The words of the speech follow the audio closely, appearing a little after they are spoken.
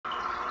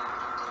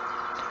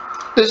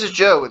This is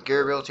Joe with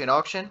Gary Realty and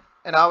Auction,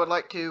 and I would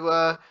like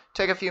to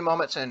take a few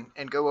moments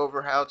and go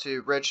over how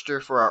to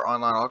register for our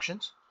online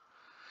auctions.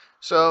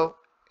 So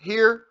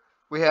here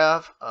we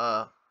have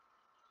our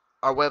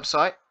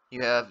website.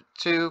 You have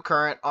two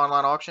current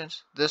online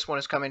auctions. This one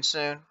is coming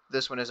soon.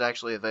 This one is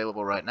actually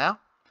available right now.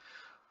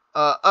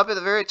 Up at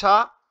the very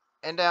top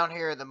and down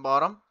here at the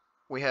bottom,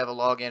 we have a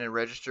login and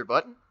register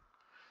button.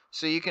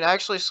 So you can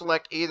actually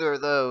select either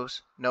of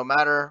those no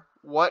matter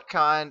what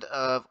kind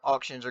of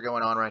auctions are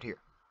going on right here.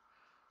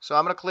 So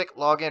I'm going to click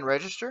Login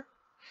Register.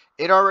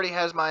 It already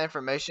has my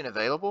information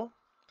available,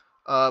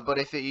 but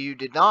if you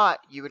did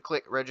not, you would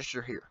click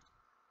Register here.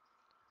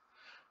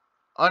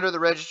 Under the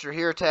Register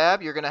Here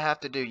tab, you're going to have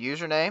to do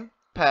username,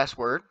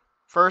 password,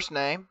 first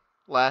name,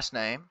 last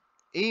name,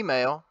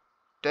 email,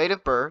 date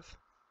of birth,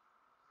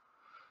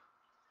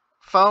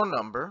 phone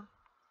number,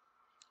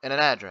 and an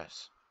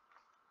address.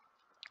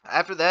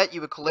 After that, you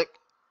would click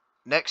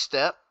Next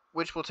Step,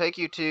 which will take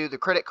you to the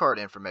credit card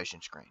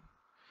information screen.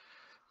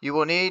 You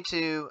will need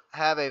to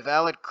have a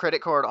valid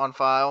credit card on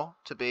file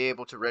to be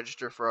able to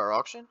register for our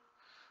auction,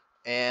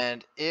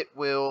 and it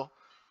will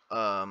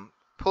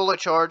pull a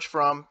charge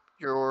from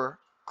your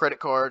credit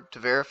card to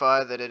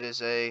verify that it is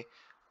a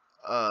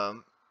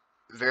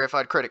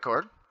verified credit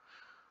card.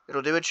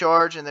 It'll do a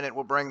charge, and then it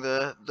will bring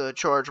the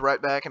charge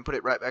right back and put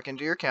it right back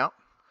into your account.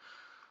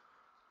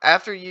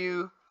 After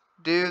you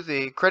do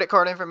the credit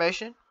card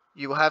information,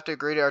 you will have to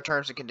agree to our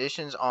terms and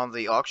conditions on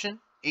the auction.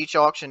 Each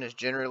auction is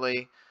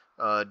generally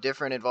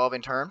different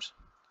involving terms.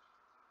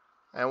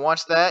 And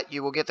once that,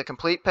 you will get the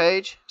complete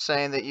page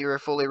saying that you are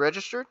fully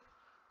registered,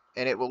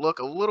 and it will look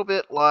a little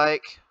bit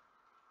like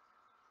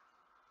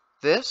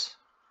this,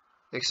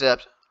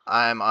 except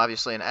I'm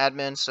obviously an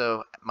admin,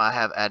 so I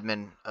have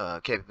admin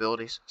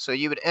capabilities. So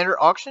you would enter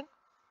auction,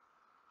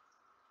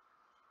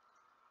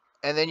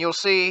 and then you'll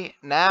see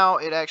now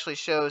it actually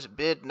shows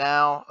bid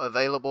now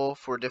available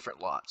for different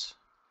lots.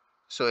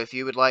 So if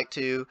you would like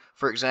to,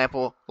 for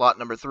example, lot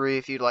number 3,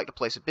 if you'd like to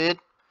place a bid,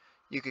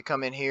 you could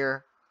come in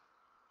here,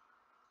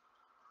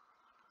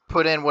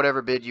 put in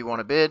whatever bid you want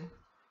to bid,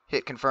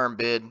 hit confirm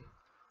bid,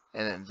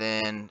 and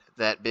then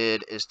that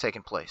bid is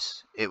taking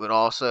place. It would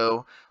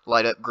also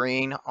light up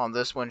green on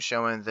this one,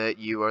 showing that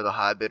you are the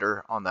high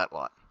bidder on that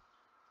lot.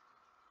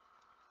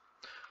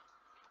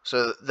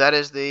 So that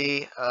is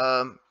the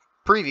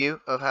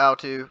preview of how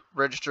to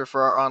register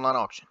for our online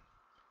auction.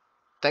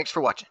 Thanks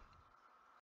for watching.